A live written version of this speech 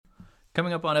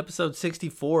Coming up on episode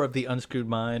 64 of The Unscrewed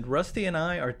Mind, Rusty and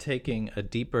I are taking a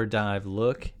deeper dive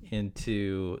look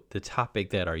into the topic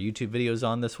that our YouTube video is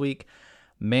on this week,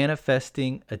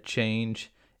 manifesting a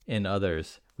change in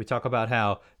others. We talk about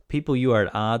how people you are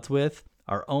at odds with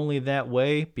are only that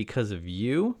way because of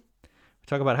you. We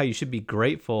talk about how you should be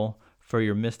grateful for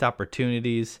your missed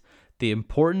opportunities, the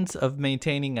importance of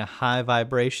maintaining a high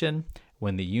vibration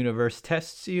when the universe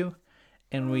tests you,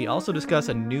 and we also discuss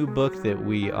a new book that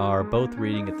we are both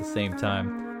reading at the same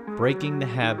time, Breaking the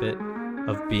Habit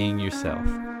of Being Yourself.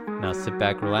 Now sit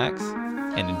back, relax,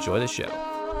 and enjoy the show.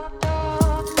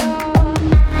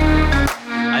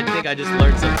 I think I just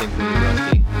learned something from you,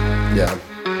 Rusty.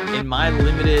 Yeah. In my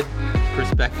limited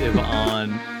perspective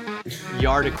on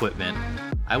yard equipment,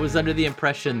 I was under the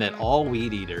impression that all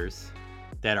weed eaters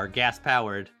that are gas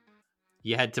powered,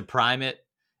 you had to prime it,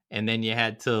 and then you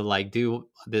had to do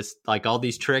this, all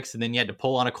these tricks, and then you had to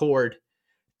pull on a cord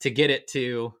to get it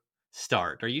to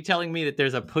start. Are you telling me that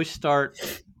there's a push start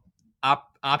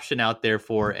option out there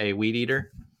for a weed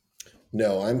eater?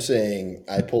 No, I'm saying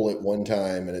I pull it one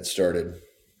time and it started.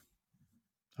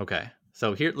 Okay.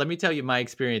 So here, let me tell you my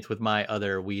experience with my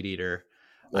other weed eater.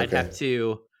 Okay. I'd have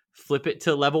to flip it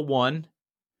to level 1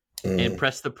 and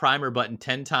press the primer button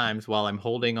 10 times while I'm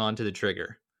holding on to the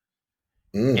trigger.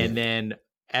 And then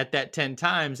at that 10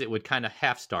 times, it would kind of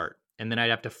half start. And then I'd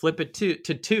have to flip it to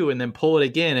 2 and then pull it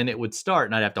again, and it would start.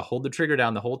 And I'd have to hold the trigger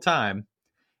down the whole time.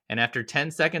 And after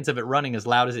 10 seconds of it running as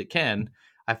loud as it can,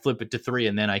 I flip it to 3,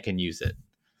 and then I can use it.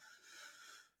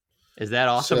 Is that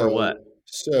awesome or what?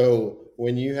 So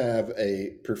when you have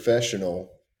a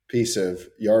professional piece of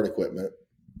yard equipment,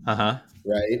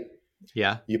 right?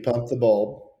 Yeah. You pump the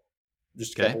bulb,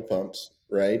 just a couple pumps,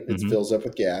 right? It fills up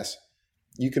with gas.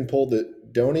 You can pull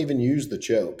don't even use the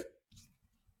choke.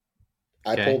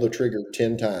 I pull the trigger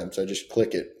 10 times. I just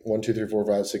click it. 1, 2, 3, 4,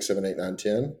 5, 6, 7, 8, 9,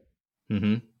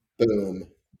 10. Boom.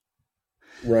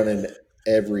 Running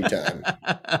every time.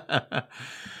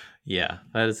 Yeah,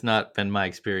 that has not been my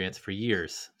experience for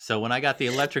years. So when I got the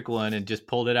electric one and just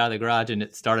pulled it out of the garage and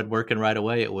it started working right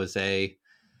away, it was a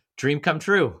dream come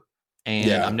true.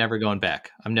 And I'm never going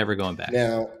back.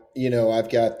 Now, I've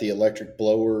got the electric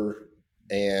blower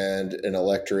and an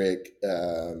electric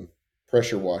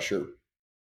pressure washer.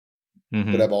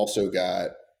 But I've also got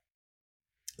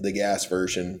the gas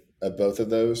version of both of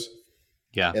those.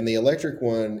 Yeah. And the electric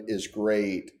one is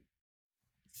great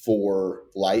for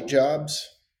light jobs.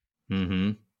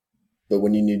 But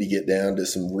when you need to get down to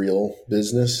some real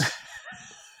business,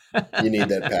 you need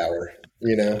that power,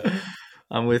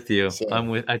 I'm with you. So,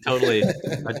 I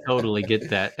totally get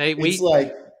that. Hey, it's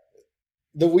like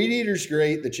the weed eater's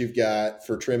great that you've got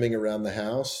for trimming around the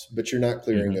house, but you're not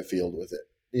clearing a field with it,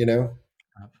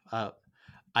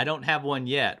 I don't have one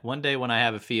yet. One day when I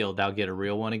have a field, I'll get a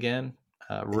real one again.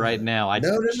 Right now, I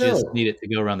just need it to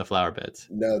go around the flower beds.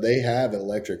 No, they have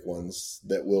electric ones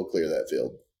that will clear that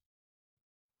field.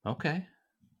 Okay.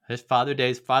 There's Father's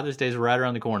Day's right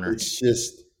around the corner. It's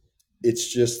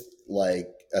just like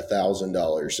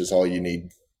 $1,000 is all you need,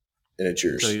 and it's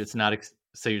yours. So it's not.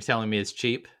 So you're telling me it's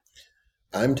cheap?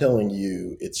 I'm telling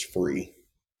you, it's free.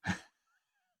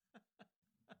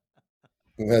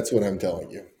 That's what I'm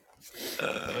telling you.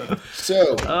 Let's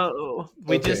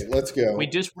go. We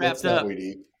just wrapped up.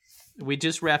 We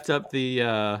just wrapped up the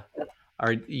our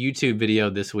YouTube video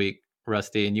this week,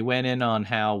 Rusty, and you went in on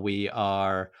how we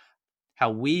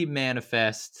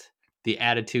manifest the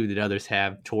attitude that others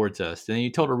have towards us. And then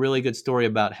you told a really good story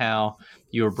about how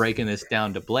you were breaking this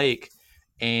down to Blake,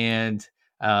 and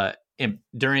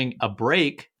during a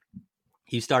break,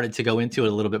 you started to go into it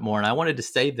a little bit more. And I wanted to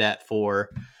save that for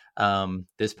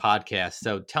this podcast.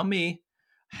 So tell me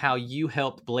how you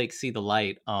helped Blake see the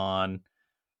light on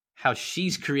how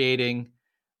she's creating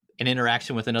an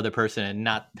interaction with another person and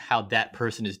not how that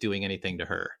person is doing anything to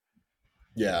her.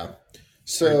 Yeah.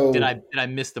 So or did I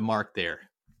miss the mark there?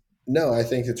 No, I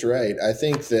think it's right. I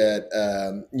think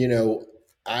that,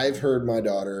 I've heard my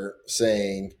daughter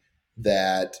saying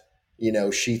that,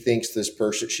 she thinks this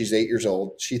person, she's 8 years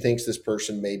old. She thinks this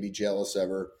person may be jealous of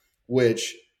her,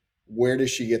 which, where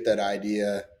does she get that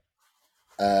idea?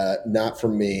 Not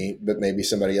from me, but maybe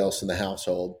somebody else in the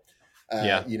household,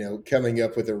 coming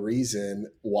up with a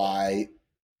reason why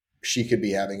she could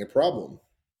be having a problem.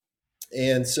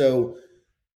 And so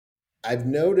I've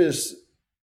noticed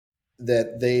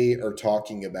that they are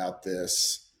talking about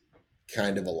this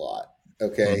kind of a lot.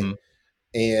 Okay.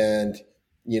 And,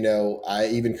 I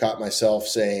even caught myself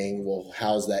saying, well,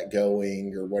 how's that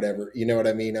going or whatever, you know what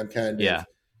I mean? I'm kind of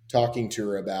talking to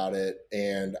her about it.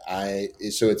 And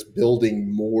so it's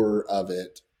building more of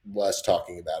it, less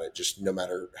talking about it, just no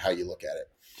matter how you look at it.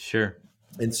 Sure.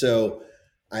 And so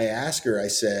I asked her, I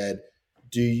said,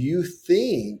 do you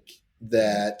think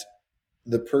that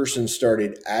the person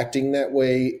started acting that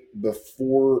way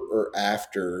before or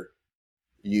after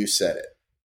you said it?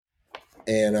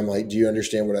 And I'm like, do you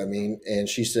understand what I mean? And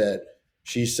she said,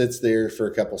 she sits there for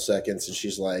a couple seconds and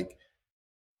she's like,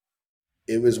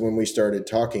 it was when we started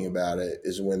talking about it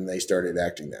is when they started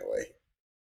acting that way.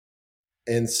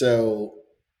 And so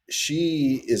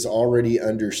she is already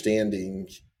understanding,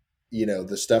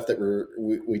 the stuff that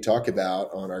we talk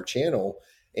about on our channel.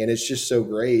 And it's just so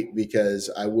great because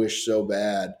I wish so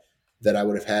bad that I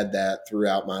would have had that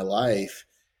throughout my life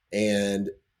and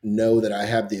know that I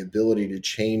have the ability to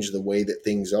change the way that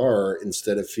things are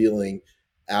instead of feeling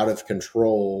out of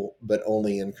control, but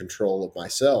only in control of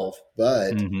myself.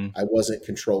 But I wasn't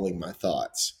controlling my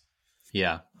thoughts.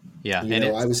 Yeah. Yeah.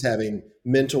 I was having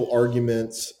mental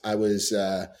arguments. I was,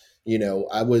 I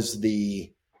was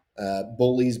the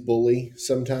bully's bully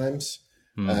sometimes.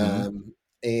 And,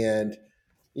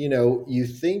 you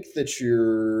think that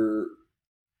you're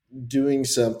doing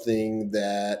something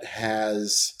that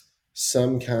has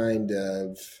some kind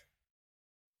of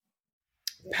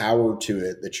power to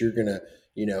it that you're going to,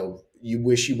 you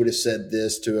wish you would have said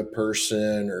this to a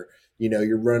person or,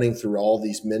 you're running through all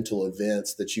these mental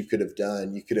events that you could have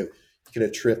done. You could have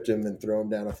tripped him and thrown him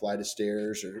down a flight of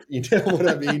stairs or, you know what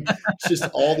I mean? It's just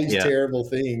all these terrible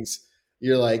things.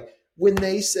 You're like, when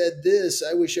they said this,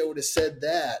 I wish I would have said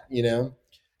that,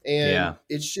 And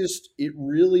it's just, it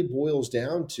really boils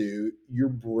down to you're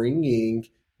bringing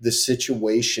the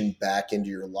situation back into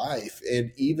your life.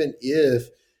 And even if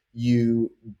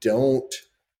you don't,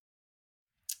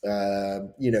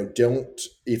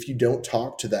 if you don't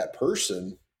talk to that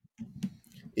person,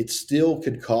 it still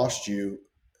could cost you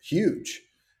huge,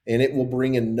 and it will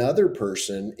bring another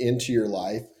person into your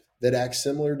life that acts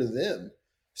similar to them.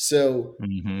 So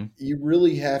you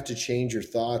really have to change your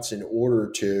thoughts in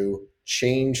order to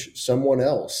change someone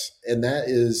else. And that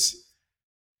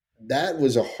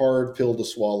was a hard pill to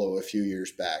swallow a few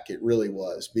years back. It really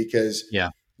was, because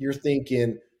you're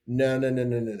thinking, no.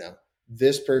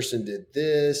 This person did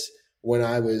this when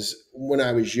I was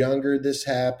younger. This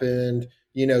happened.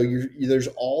 There's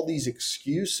all these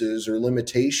excuses or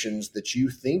limitations that you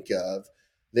think of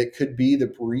that could be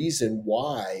the reason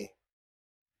why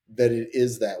that it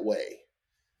is that way.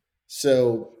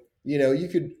 So,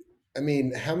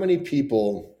 how many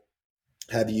people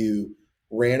have you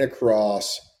ran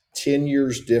across 10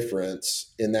 years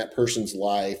difference in that person's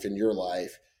life and your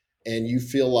life, and you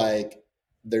feel like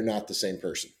they're not the same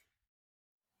person?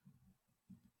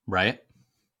 Right.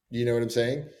 You know what I'm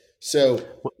saying? So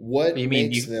what you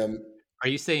makes them... Are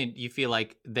you saying you feel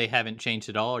like they haven't changed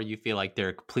at all, or you feel like they're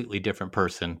a completely different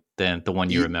person than the one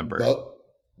you remember?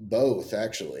 Both,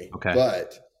 actually. Okay.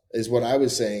 But is what I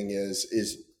was saying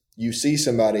is you see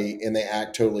somebody and they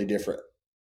act totally different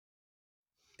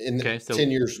in the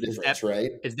 10 years difference,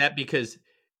 right? Is that because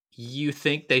you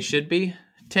think they should be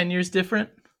 10 years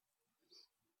different?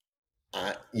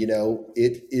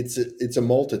 It's a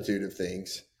multitude of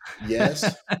things.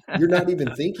 Yes, you're not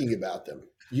even thinking about them.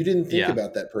 You didn't think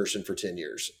about that person for 10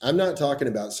 years. I'm not talking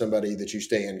about somebody that you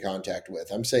stay in contact with.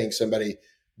 I'm saying somebody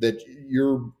that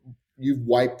you've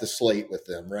wiped the slate with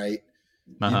them, right?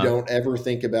 You don't ever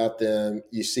think about them.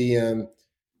 You see them,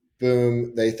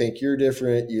 boom, they think you're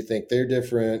different. You think they're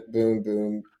different. Boom,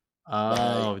 boom.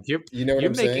 Oh, you know what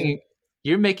I'm saying?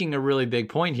 You're making a really big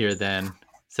point here then.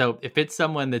 So if it's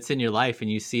someone that's in your life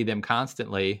and you see them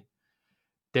constantly,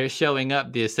 they're showing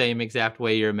up the same exact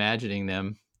way you're imagining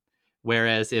them.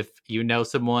 Whereas if you know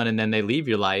someone and then they leave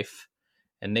your life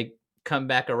and they come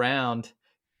back around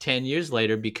 10 years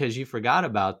later because you forgot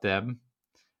about them,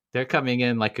 they're coming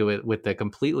in like with a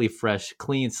completely fresh,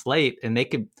 clean slate, and they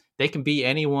can be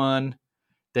anyone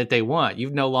that they want.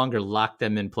 You've no longer locked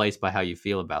them in place by how you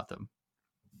feel about them.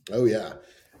 Oh, yeah.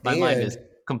 My mind is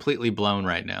completely blown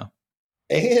right now.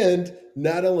 And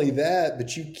not only that,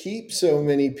 but you keep so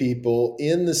many people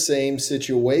in the same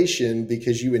situation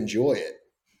because you enjoy it.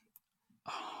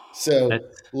 So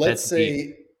let's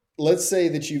say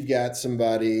that you've got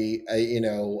somebody,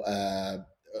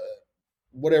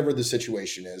 whatever the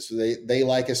situation is, they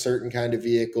like a certain kind of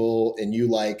vehicle and you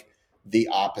like the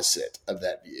opposite of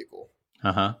that vehicle,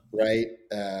 right?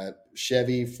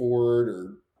 Chevy, Ford,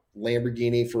 or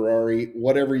Lamborghini, Ferrari,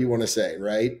 whatever you want to say,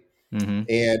 right?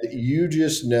 And you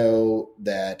just know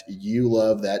that you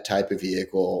love that type of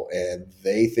vehicle and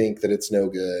they think that it's no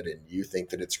good and you think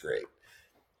that it's great.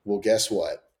 Well, guess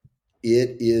what?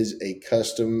 It is a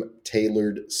custom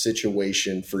tailored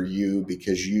situation for you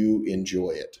because you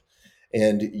enjoy it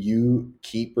and you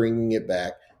keep bringing it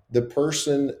back. The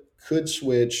person could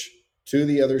switch to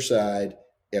the other side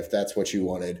if that's what you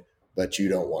wanted, but you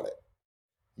don't want it.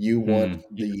 You want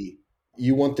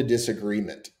the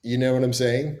disagreement. You know what I'm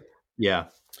saying? Yeah.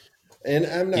 And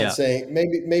I'm not Yeah. saying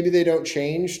maybe they don't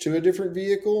change to a different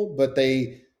vehicle, but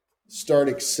they start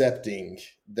accepting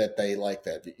that they like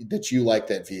that you like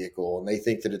that vehicle, and they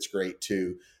think that it's great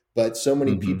too. But so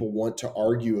many people want to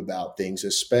argue about things,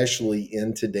 especially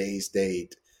in today's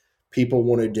date. People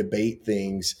want to debate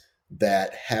things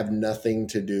that have nothing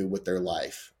to do with their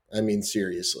life. I mean,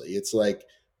 seriously, it's like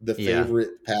the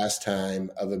favorite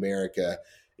pastime of America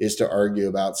is to argue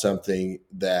about something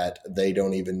that they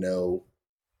don't even know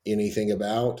anything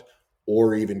about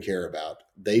or even care about.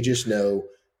 They just know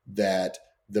that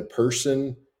the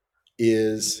person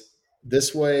is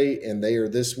this way and they are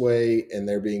this way and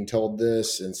they're being told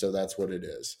this. And so that's what it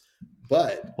is.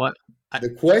 But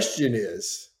the question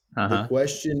is,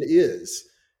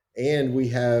 and we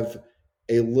have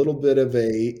a little bit of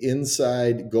a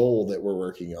inside goal that we're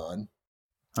working on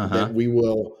that we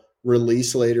will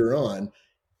release later on.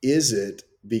 Is it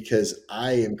because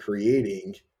I am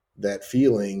creating that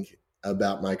feeling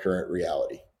about my current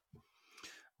reality?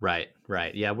 Right.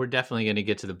 Yeah, we're definitely going to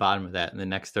get to the bottom of that in the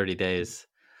next 30 days.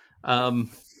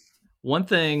 One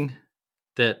thing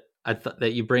that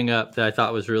that you bring up that I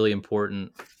thought was really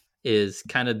important is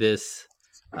kind of this.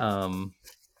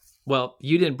 Well,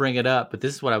 you didn't bring it up, but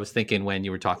this is what I was thinking when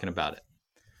you were talking about it.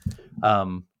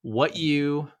 What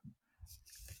you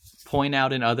point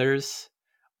out in others,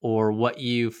 or what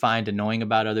you find annoying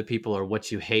about other people, or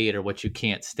what you hate, or what you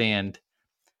can't stand,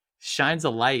 shines a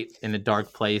light in a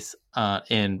dark place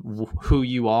in who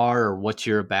you are, or what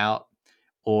you're about,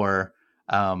 or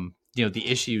the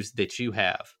issues that you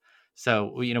have.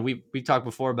 So we talked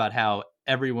before about how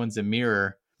everyone's a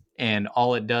mirror, and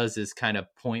all it does is kind of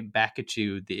point back at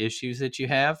you the issues that you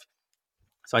have.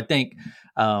 So I think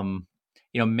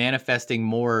manifesting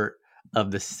more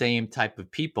of the same type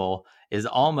of people is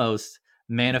almost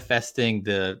manifesting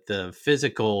the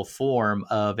physical form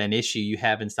of an issue you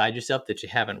have inside yourself that you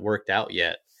haven't worked out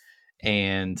yet.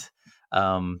 And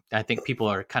I think people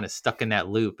are kind of stuck in that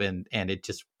loop, and it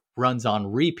just runs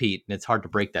on repeat, and it's hard to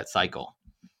break that cycle.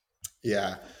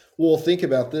 Yeah. Well, think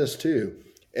about this too.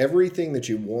 Everything that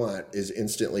you want is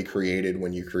instantly created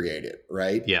when you create it,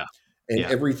 right? Yeah. And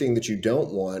everything that you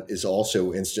don't want is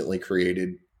also instantly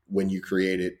created when you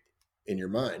create it in your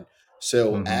mind.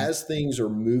 So as things are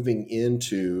moving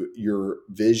into your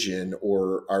vision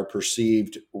or our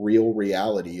perceived real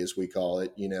reality, as we call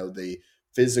it, the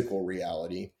physical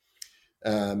reality,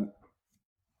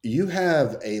 you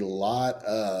have a lot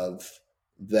of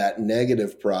that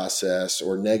negative process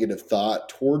or negative thought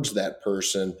towards that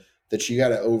person that you got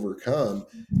to overcome.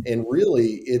 And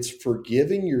really, it's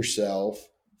forgiving yourself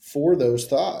for those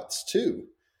thoughts too.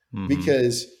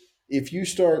 Because if you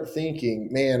start thinking,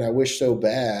 man, I wish so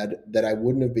bad that I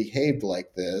wouldn't have behaved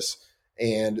like this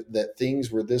and that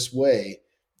things were this way,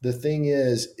 the thing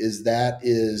is that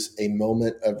is a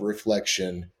moment of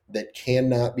reflection that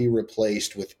cannot be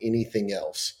replaced with anything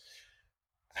else.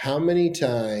 How many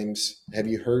times have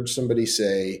you heard somebody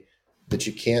say that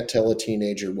you can't tell a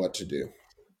teenager what to do?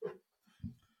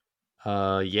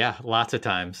 Yeah, lots of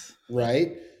times.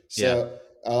 Right? So,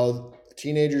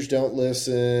 teenagers don't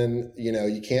listen,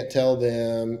 you can't tell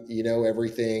them,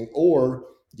 everything. Or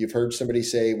you've heard somebody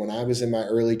say, when I was in my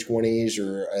early 20s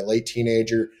or a late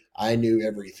teenager, I knew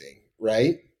everything,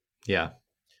 right? Yeah.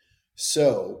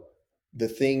 So the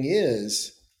thing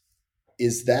is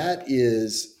that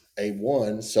is a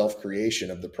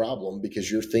self-creation of the problem, because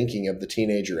you're thinking of the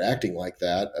teenager acting like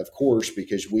that, of course,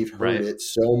 because we've heard it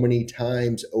so many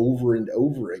times over and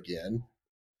over again,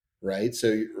 right?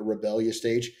 So rebellious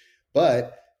stage.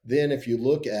 But then if you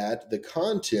look at the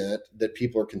content that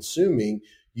people are consuming,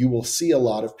 you will see a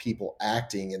lot of people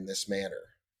acting in this manner.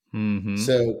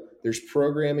 So there's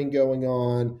programming going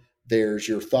on. There's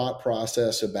your thought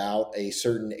process about a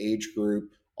certain age group,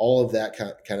 all of that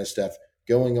kind of stuff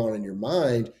going on in your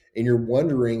mind. And you're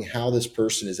wondering how this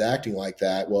person is acting like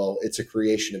that. Well, it's a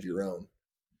creation of your own.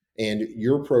 And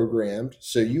you're programmed.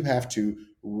 So you have to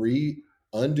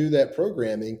undo that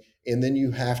programming. And then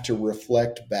you have to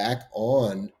reflect back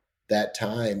on that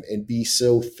time and be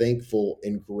so thankful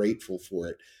and grateful for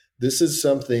it. This is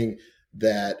something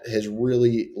that has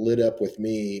really lit up with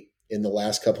me in the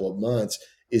last couple of months,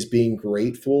 is being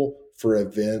grateful for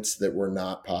events that were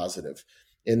not positive.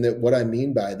 And that what I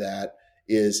mean by that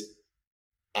is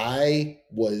I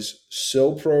was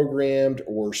so programmed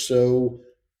or so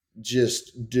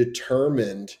just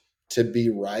determined to be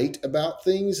right about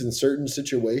things in certain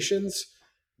situations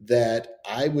that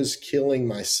I was killing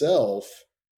myself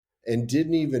and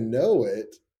didn't even know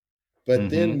it But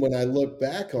then Mm-hmm. when I look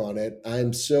back on it,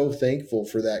 I'm so thankful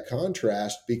for that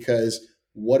contrast, because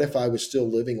what if I was still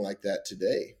living like that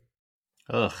today?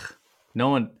 Ugh. No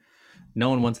one, no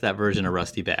one wants that version of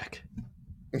Rusty back.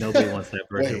 Nobody wants that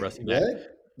version of Wait, Rusty back.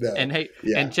 what? No. And hey, and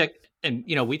Yeah. check, and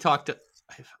we talked.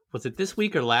 Was it this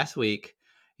week or last week?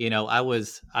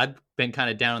 I've been kind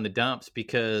of down in the dumps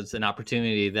because an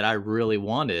opportunity that I really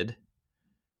wanted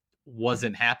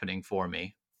wasn't happening for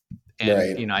me.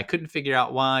 And, Right. I couldn't figure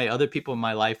out why other people in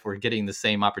my life were getting the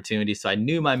same opportunity. So I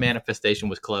knew my manifestation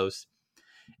was close.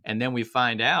 And then we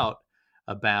find out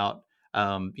about,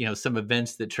 some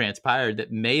events that transpired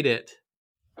that made it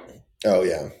Oh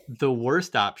yeah. the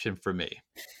worst option for me.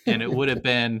 And it would have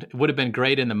been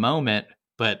great in the moment,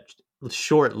 but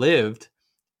short lived.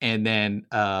 And then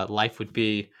life would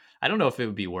be, I don't know if it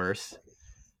would be worse,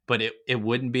 but it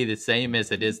wouldn't be the same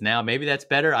as it is now. Maybe that's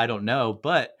better. I don't know.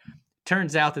 But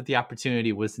turns out that the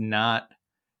opportunity was not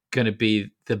going to be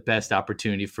the best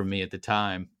opportunity for me at the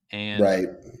time. And Right.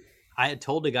 I had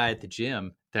told a guy at the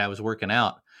gym that I was working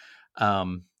out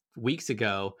weeks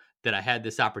ago that I had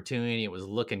this opportunity. It was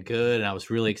looking good and I was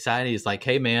really excited. He's like,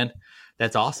 "Hey, man,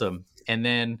 that's awesome." And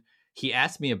then he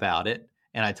asked me about it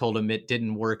and I told him it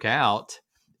didn't work out.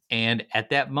 And at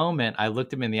that moment, I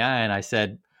looked him in the eye and I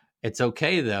said, "It's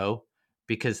okay, though,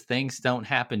 because things don't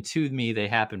happen to me, they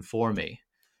happen for me."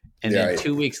 And Yeah. then Right.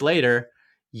 2 weeks later,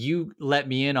 you let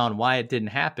me in on why it didn't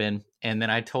happen. And then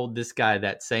I told this guy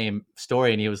that same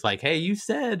story, and he was like, "Hey, you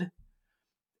said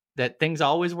that things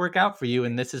always work out for you,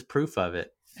 and this is proof of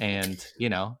it." And,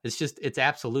 it's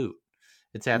absolute.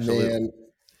 It's absolute. Man,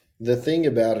 the thing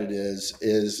about it is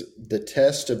the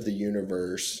test of the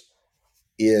universe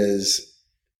is,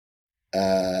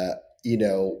 uh, you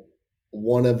know,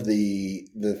 one of the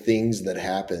things that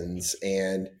happens.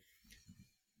 And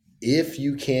if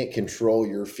you can't control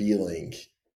your feeling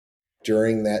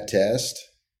during that test,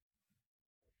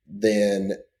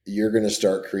 then you're going to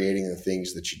start creating the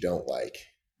things that you don't like.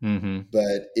 Mm-hmm.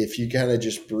 But if you kind of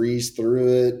just breeze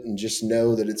through it and just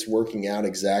know that it's working out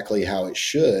exactly how it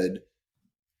should,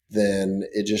 then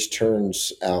it just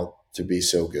turns out to be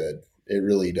so good. It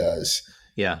really does.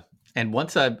 Yeah. And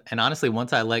honestly,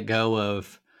 once I let go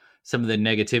of some of the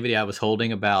negativity I was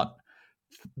holding about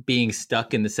being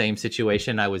stuck in the same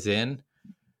situation I was in,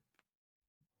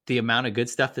 the amount of good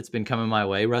stuff that's been coming my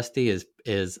way, Rusty,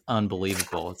 is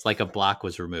unbelievable. It's like a block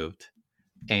was removed.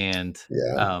 And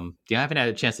Yeah. I haven't had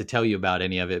a chance to tell you about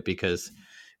any of it because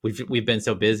we've been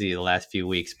so busy the last few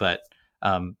weeks, but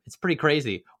it's pretty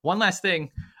crazy. One last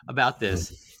thing about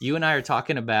this: you and I are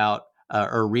talking about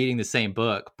or reading the same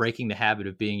book, "Breaking the Habit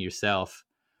of Being Yourself,"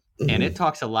 and it Mhm.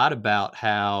 talks a lot about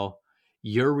how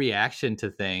your reaction to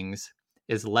things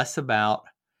is less about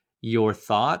your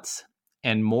thoughts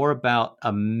and more about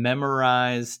a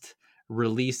memorized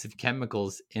release of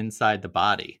chemicals inside the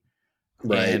body.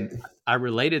 Right. And I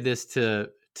related this to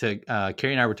Carrie,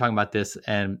 and I were talking about this,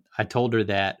 and I told her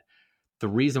that the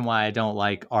reason why I don't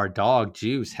like our dog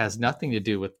Juice has nothing to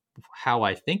do with how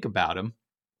I think about him,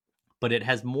 but it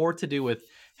has more to do with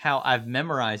how I've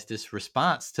memorized this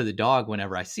response to the dog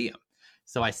whenever I see him.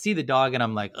 So I see the dog and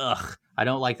I'm like, ugh, I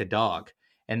don't like the dog.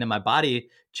 And then my body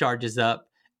charges up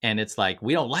and it's like,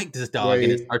 we don't like this dog.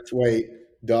 And it Wait, starts. wait.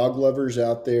 Dog lovers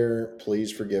out there,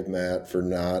 please forgive Matt for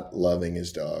not loving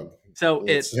his dog. So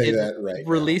Let's it say it that right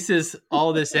now. releases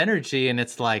all this energy and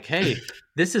it's like, hey,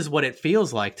 this is what it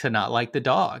feels like to not like the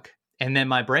dog. And then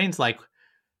my brain's like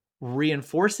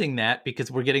reinforcing that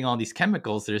because we're getting all these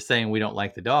chemicals that are saying we don't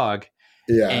like the dog.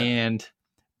 Yeah. And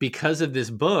because of this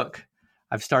book,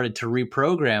 I've started to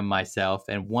reprogram myself.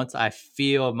 And once I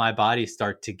feel my body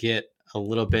start to get a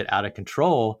little bit out of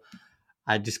control,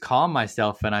 I just calm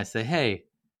myself and I say, "Hey,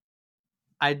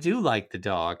 I do like the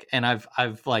dog." And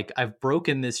I've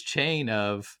broken this chain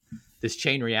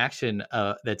reaction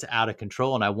that's out of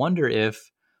control. And I wonder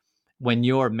if when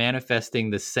you're manifesting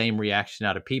the same reaction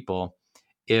out of people,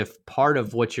 if part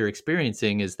of what you're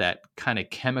experiencing is that kind of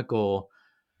chemical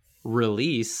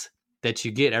release that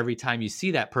you get every time you see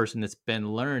that person that's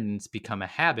been learned and it's become a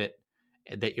habit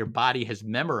that your body has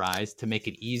memorized to make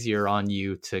it easier on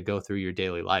you to go through your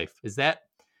daily life. Does that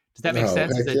make No,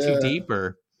 sense? Is heck that too yeah. deep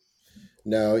or?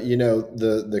 No,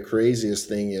 the craziest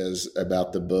thing is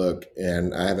about the book,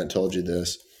 and I haven't told you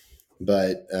this,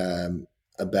 but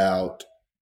about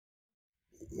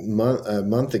a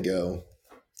month ago,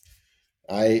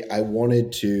 I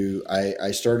wanted to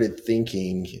I started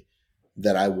thinking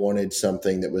that I wanted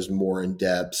something that was more in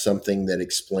depth, something that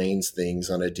explains things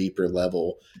on a deeper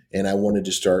level, and I wanted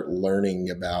to start learning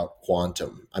about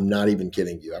quantum. I'm not even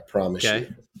kidding you. I promise Okay.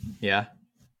 you. Yeah.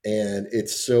 And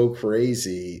it's so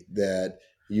crazy that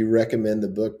you recommend the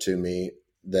book to me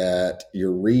that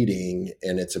you're reading,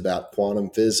 and it's about quantum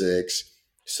physics,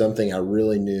 something I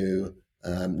really knew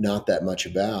not that much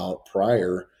about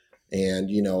prior. And,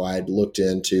 I'd looked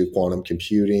into quantum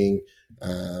computing,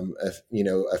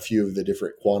 a few of the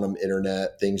different quantum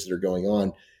internet things that are going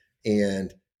on.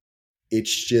 And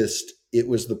it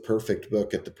was the perfect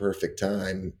book at the perfect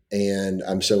time. And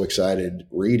I'm so excited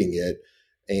reading it.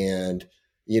 And,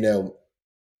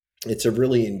 it's a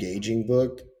really engaging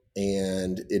book,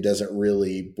 and it doesn't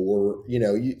really bore,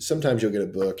 sometimes you'll get a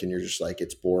book and you're just like,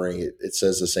 it's boring. It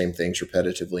says the same things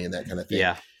repetitively and that kind of thing.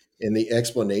 Yeah. And the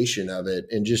explanation of it,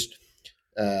 and just,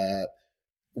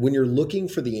 when you're looking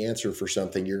for the answer for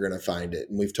something, you're going to find it.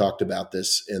 And we've talked about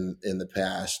this in the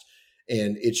past,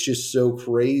 and it's just so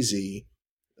crazy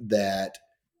that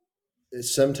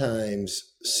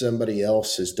sometimes somebody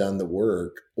else has done the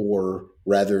work, or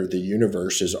rather the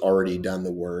universe has already done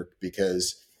the work.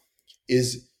 Because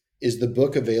is the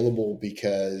book available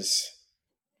because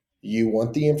you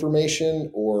want the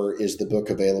information, or is the book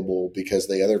available because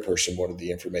the other person wanted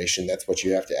the information? That's what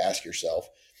you have to ask yourself.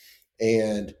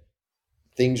 And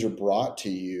things are brought to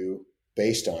you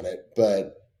based on it,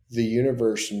 but the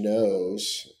universe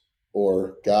knows,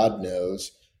 or God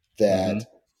knows, that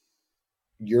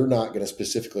you're not going to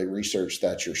specifically research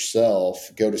that yourself,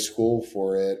 go to school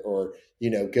for it, or,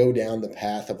 go down the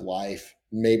path of life,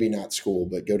 maybe not school,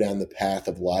 but go down the path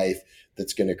of life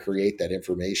that's going to create that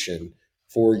information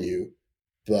for you.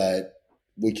 But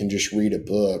we can just read a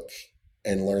book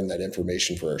and learn that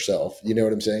information for ourselves. You know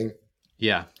what I'm saying?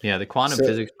 Yeah. Yeah. The quantum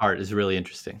physics part is really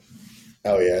interesting.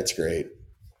 Oh yeah. It's great.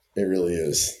 It really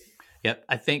is. Yep.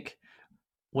 I think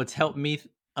what's helped me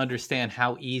understand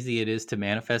how easy it is to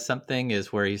manifest something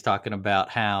is where he's talking about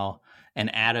how an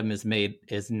atom is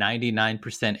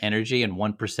 99% energy and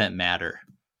 1% matter.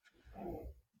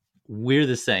 We're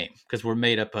the same because we're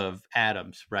made up of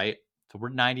atoms, right? So we're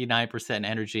 99%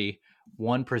 energy,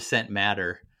 1%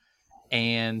 matter,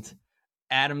 and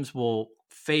atoms will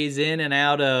phase in and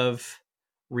out of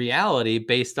reality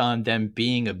based on them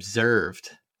being observed.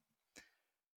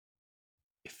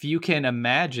 If you can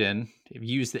imagine, if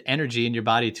you use the energy in your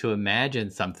body to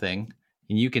imagine something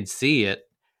and you can see it,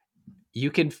 you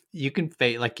can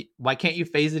phase, like, why can't you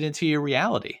phase it into your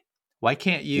reality? Why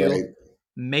can't you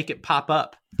make it pop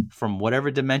up from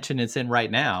whatever dimension it's in right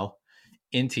now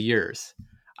into yours?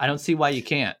 I don't see why you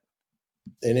can't.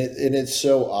 And it's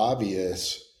so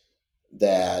obvious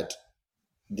that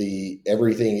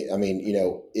everything,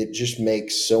 it just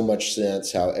makes so much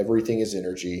sense how everything is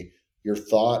energy. Your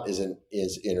thought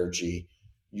is energy.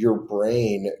 Your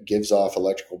brain gives off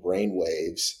electrical brain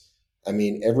waves.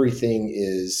 Everything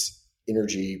is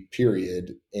energy,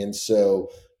 period. And so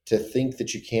to think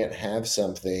that you can't have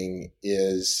something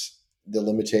is the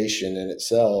limitation in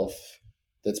itself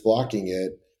that's blocking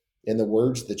it. And the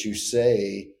words that you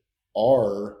say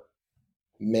are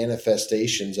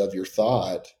manifestations of your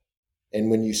thought.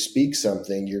 And when you speak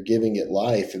something, you're giving it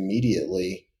life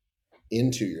immediately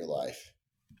into your life.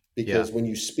 Because when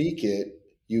you speak it,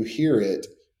 you hear it.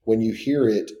 When you hear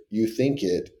it, you think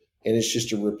it. And it's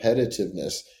just a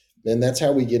repetitiveness. And that's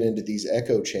how we get into these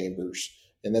echo chambers.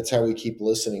 And that's how we keep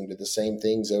listening to the same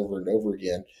things over and over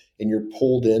again. And you're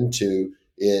pulled into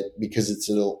it because it's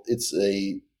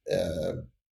a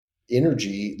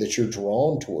energy that you're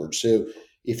drawn towards. So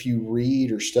if you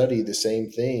read or study the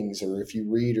same things, or if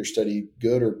you read or study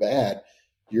good or bad,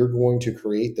 you're going to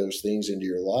create those things into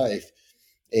your life.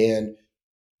 And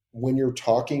when you're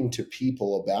talking to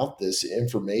people about this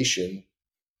information,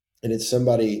 and it's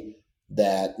somebody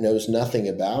that knows nothing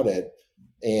about it,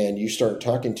 and you start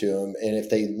talking to them, and if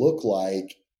they look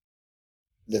like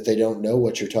that they don't know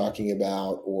what you're talking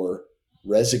about or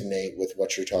resonate with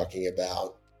what you're talking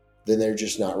about, then they're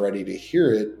just not ready to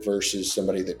hear it, versus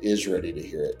somebody that is ready to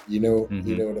hear it. You know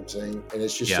what I'm saying? And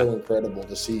it's just so incredible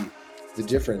to see the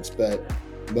difference. But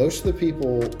most of the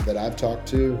people that I've talked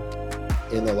to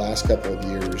in the last couple of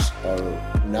years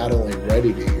are not only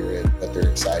ready to hear it, but they're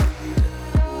excited to hear it.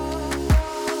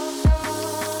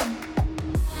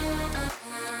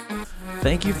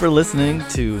 Thank you for listening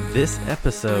to this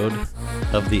episode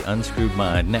of The Unscrewed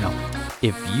Mind. Now,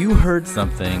 if you heard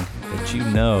something that you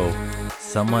know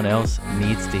someone else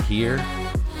needs to hear,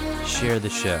 share the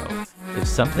show. If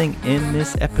something in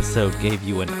this episode gave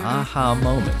you an aha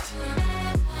moment,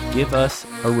 give us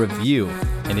a review.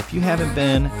 And if you haven't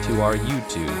been to our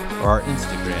YouTube or our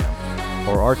Instagram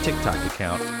or our TikTok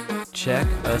account, check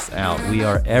us out. We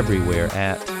are everywhere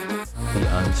at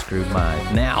The Unscrewed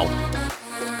Mind. Now,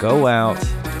 go out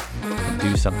and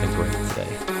do something great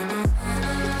today.